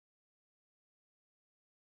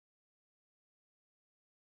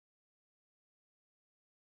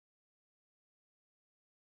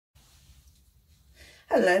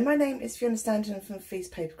Hello, my name is Fiona Stanton from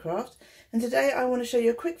Feast Papercraft, and today I want to show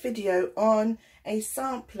you a quick video on a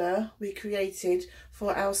sampler we created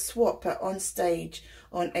for our swap at Onstage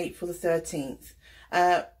on April the 13th.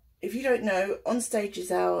 If you don't know, Onstage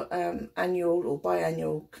is our annual or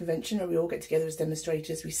biannual convention where we all get together as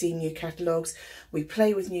demonstrators. We see new catalogues, we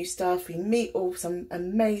play with new stuff, we meet some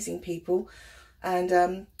amazing people,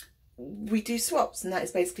 and we do swaps, and that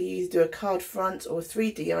is basically you either do a card front or a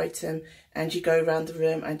 3D item and you go around the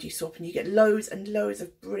room and you swap, and you get loads and loads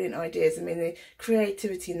of brilliant ideas. I mean, the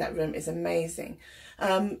creativity in that room is amazing.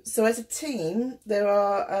 So as a team,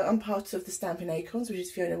 I'm part of the Stampin' Acorns, which is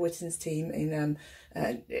Fiona Whitten's team in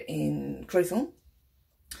Crowthorne,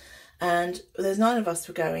 and there's 9 of us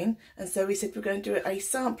were going, and so we said we're going to do a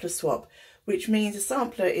sampler swap, which means a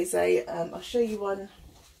sampler is I'll show you one.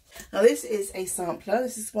 Now this is a sampler.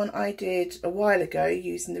 This is one I did a while ago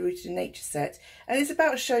using the Rooted in Nature set, and it's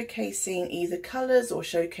about showcasing either colours or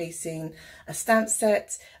showcasing a stamp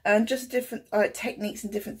set and just different techniques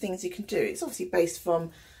and different things you can do. It's obviously based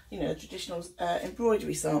from, you know, traditional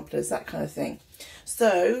embroidery samplers, that kind of thing.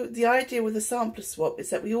 So the idea with the sampler swap is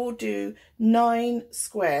that we all do 9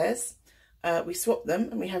 squares. We swap them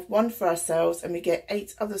and we have one for ourselves, and we get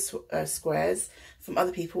 8 other squares from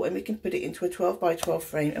other people, and we can put it into a 12 by 12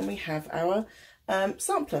 frame, and we have our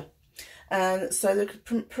sampler. And so the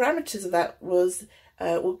parameters of that was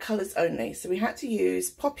all colours only. So we had to use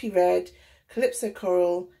Poppy Red, Calypso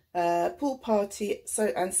Coral, Pool Party,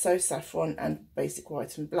 So Saffron, and Basic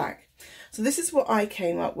White and Black. So this is what I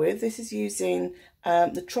came up with. This is using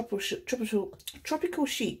the Tropical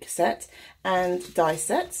Chic set and die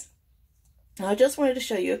set. I just wanted to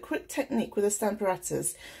show you a quick technique with the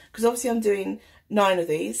Stamparatus, because obviously I'm doing 9 of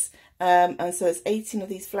these, and so it's 18 of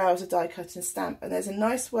these flowers to die cut and stamp, and there's a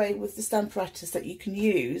nice way with the Stamparatus that you can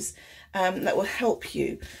use that will help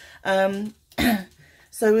you.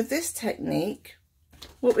 So with this technique,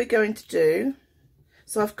 what we're going to do,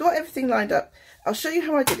 so I've got everything lined up. I'll show you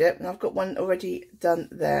how I did it, and I've got one already done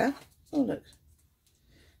there. Oh look,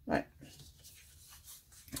 right,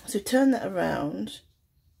 so turn that around.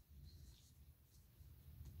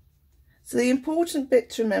 So the important bit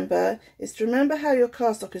to remember is to remember how your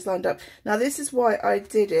cardstock is lined up. Now this is why I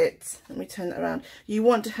did it. Let me turn that around. You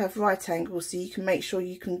want to have right angles so you can make sure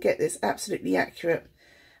you can get this absolutely accurate.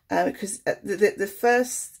 Because the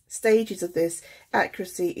first stages of this,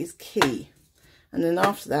 accuracy is key. And then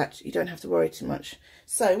after that, you don't have to worry too much.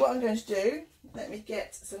 So what I'm going to do, let me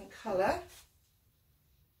get some colour.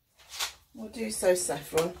 We'll do So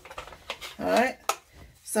Saffron. Alright.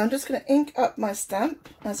 So I'm just going to ink up my stamp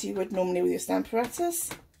as you would normally with your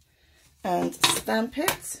Stamparatus and stamp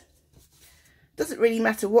it. Doesn't really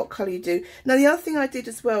matter what colour you do. Now the other thing I did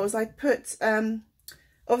as well was I put,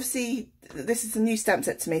 obviously this is a new stamp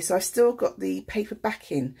set to me, so I've still got the paper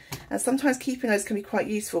backing, and sometimes keeping those can be quite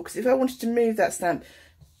useful, because if I wanted to move that stamp,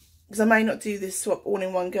 because I may not do this swap all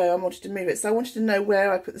in one go, I wanted to move it, so I wanted to know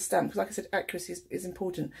where I put the stamp, because like I said, accuracy is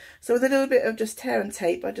important. So with a little bit of just tear and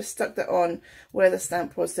tape, I just stuck that on where the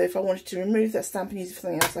stamp was, so if I wanted to remove that stamp and use it for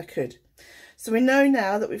something else, I could. So we know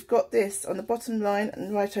now that we've got this on the bottom line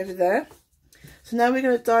and right over there. So now we're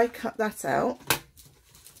going to die cut that out,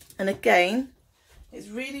 and again, it's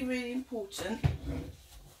really, really important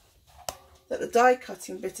that the die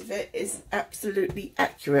cutting bit of it is absolutely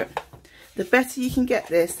accurate. The better you can get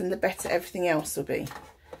this, then the better everything else will be.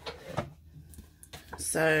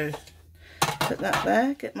 So put that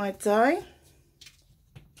there, get my die.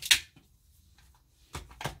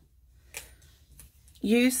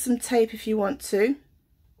 Use some tape if you want to.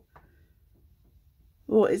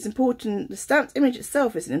 What is important, the stamped image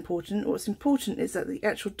itself isn't important. What's important is that the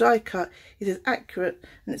actual die cut is as accurate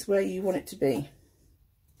and it's where you want it to be.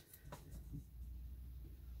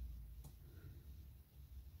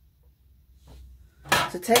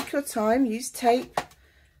 So take your time, use tape,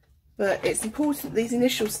 but it's important these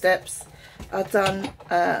initial steps are done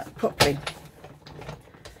properly.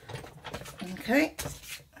 Okay,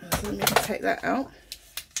 so let me take that out.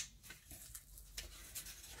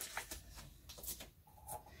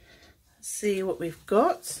 Let's see what we've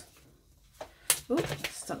got. Oh,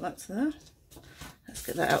 stuck that to there. Let's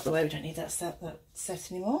get that out of the way, we don't need that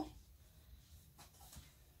set anymore.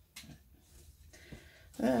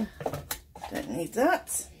 Don't need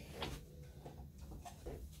that.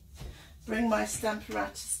 Bring my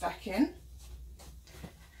Stamparatus back in.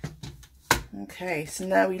 Okay, so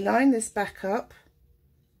now we line this back up.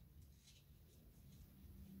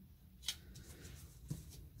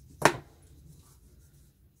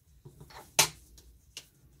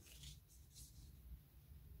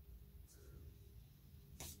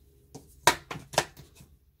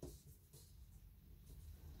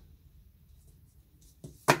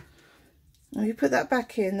 And you put that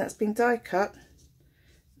back in, that's been die cut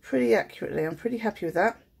pretty accurately. I'm pretty happy with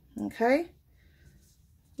that. Okay.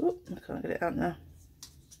 Oop, I can't get it out now.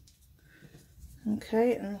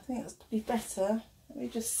 Okay, and I think that's probably better. Let me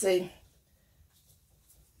just see.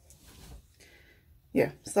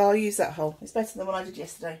 Yeah, so I'll use that hole. It's better than what I did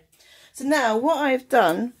yesterday. So now what I've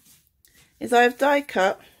done is I've die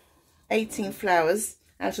cut 18 flowers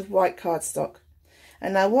out of white cardstock.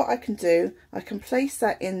 And now what I can do, I can place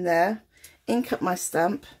that in there, ink up my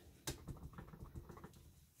stamp,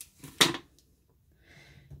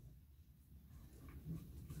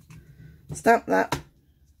 stamp that,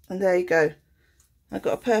 and there you go. I've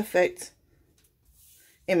got a perfect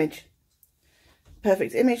image.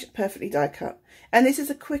 Perfect image, perfectly die cut. And this is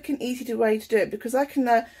a quick and easy way to do it, because I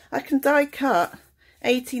can die cut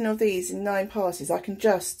 18 of these in 9 passes. I can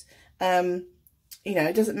just you know,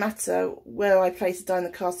 it doesn't matter where I place the die in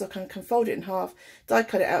the cardstock. I can fold it in half, die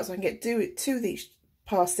cut it out, so I can do it to each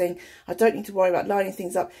passing. I don't need to worry about lining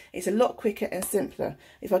things up. It's a lot quicker and simpler.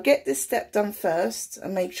 If I get this step done first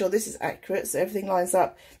and make sure this is accurate, so everything lines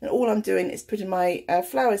up, then all I'm doing is putting my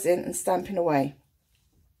flowers in and stamping away.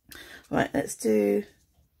 Right, let's do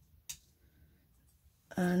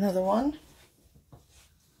another one.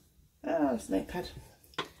 Oh, it's an ink pad.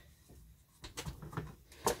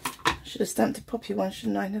 Should have stamped a poppy one,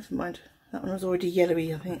 shouldn't I? Never mind. That one was already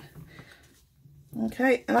yellowy, I think.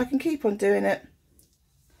 Okay, and I can keep on doing it.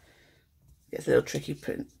 It's a little tricky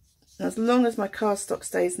putting. As long as my cardstock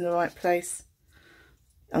stays in the right place,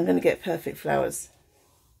 I'm going to get perfect flowers.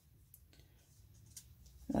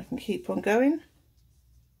 I can keep on going.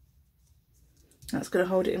 That's going to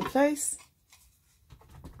hold it in place.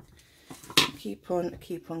 Keep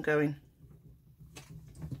on going.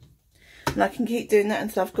 And I can keep doing that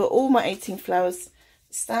until I've got all my 18 flowers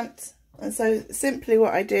stamped. And so simply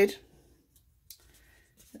what I did,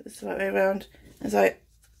 it's the right way around, is I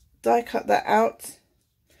die cut that out.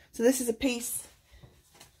 So this is a piece.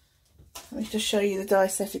 Let me just show you the die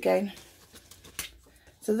set again.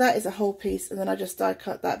 So that is a whole piece, and then I just die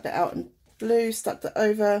cut that bit out in blue, stuck that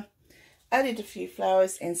over, added a few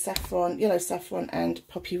flowers in saffron, yellow saffron and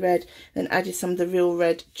poppy red, then added some of the real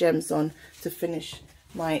red gems on to finish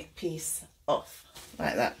my piece off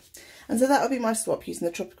like that. And so that will be my swap using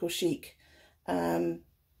the Tropical Chic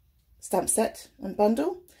stamp set and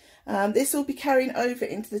bundle. This will be carrying over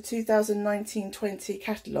into the 2019-20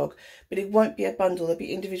 catalogue, but it won't be a bundle. There'll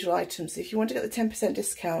be individual items. So if you want to get the 10%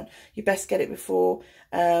 discount, you best get it before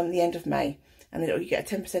the end of May, and then you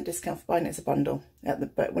get a 10% discount for buying it as a bundle.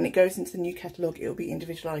 But when it goes into the new catalogue, it will be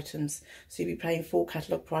individual items, so you'll be paying full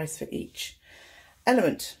catalogue price for each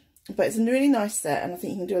element. But it's a really nice set, and I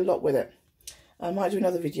think you can do a lot with it. I might do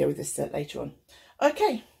another video with this set later on.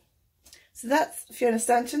 Okay, so that's Fiona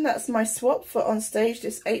Stanton. That's my swap for Onstage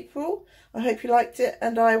this April. I hope you liked it,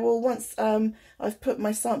 and I will, once I've put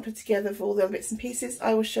my sampler together for all the other bits and pieces,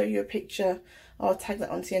 I will show you a picture. I'll tag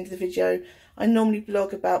that onto the end of the video. I normally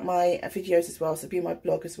blog about my videos as well, so it'll be in my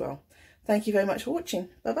blog as well. Thank you very much for watching.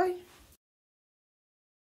 Bye bye.